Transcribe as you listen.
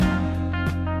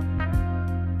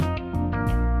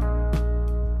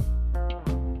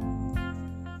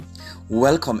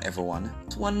Welcome everyone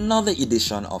to another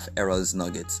edition of Errol's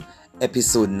Nuggets,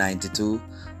 episode 92,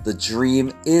 The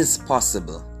Dream is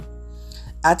Possible.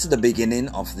 At the beginning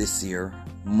of this year,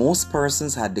 most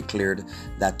persons had declared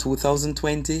that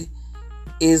 2020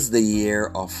 is the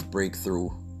year of breakthrough,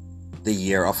 the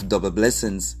year of double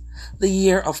blessings, the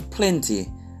year of plenty,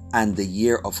 and the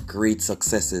year of great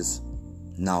successes.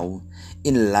 Now,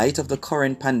 in light of the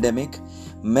current pandemic,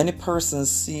 many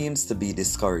persons seem to be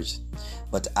discouraged.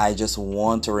 But I just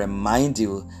want to remind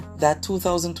you that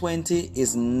 2020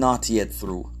 is not yet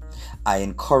through. I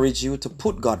encourage you to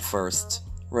put God first,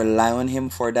 rely on Him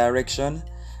for direction,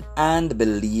 and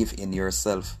believe in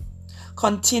yourself.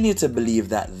 Continue to believe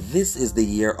that this is the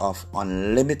year of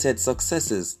unlimited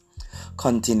successes.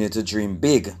 Continue to dream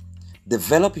big.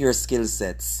 Develop your skill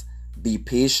sets. Be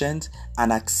patient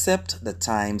and accept the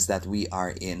times that we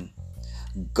are in.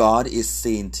 God is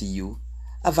saying to you,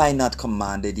 "Have I not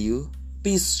commanded you?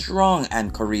 Be strong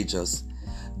and courageous.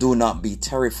 Do not be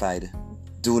terrified.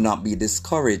 Do not be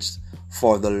discouraged,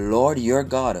 for the Lord your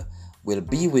God will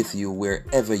be with you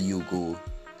wherever you go."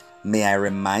 May I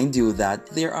remind you that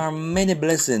there are many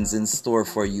blessings in store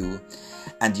for you,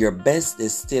 and your best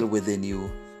is still within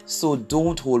you. So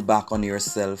don't hold back on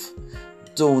yourself.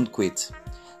 Don't quit.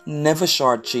 Never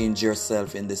shortchange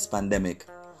yourself in this pandemic.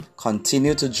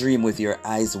 Continue to dream with your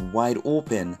eyes wide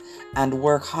open and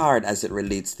work hard as it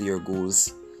relates to your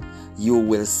goals. You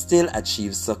will still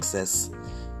achieve success,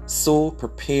 so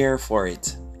prepare for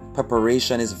it.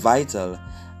 Preparation is vital,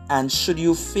 and should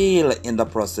you fail in the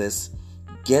process,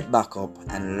 get back up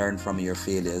and learn from your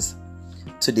failures.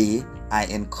 Today, I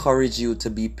encourage you to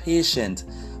be patient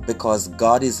because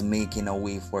God is making a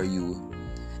way for you.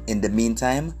 In the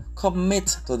meantime,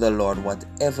 commit to the Lord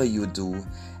whatever you do,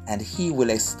 and He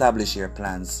will establish your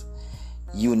plans.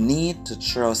 You need to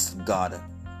trust God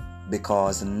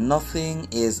because nothing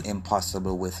is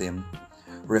impossible with Him.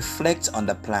 Reflect on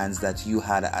the plans that you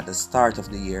had at the start of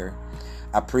the year.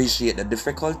 Appreciate the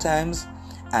difficult times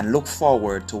and look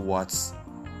forward to what's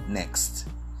next.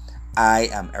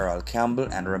 I am Errol Campbell,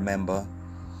 and remember,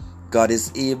 God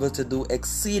is able to do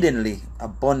exceedingly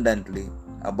abundantly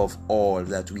above all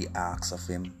that we ask of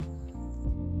Him.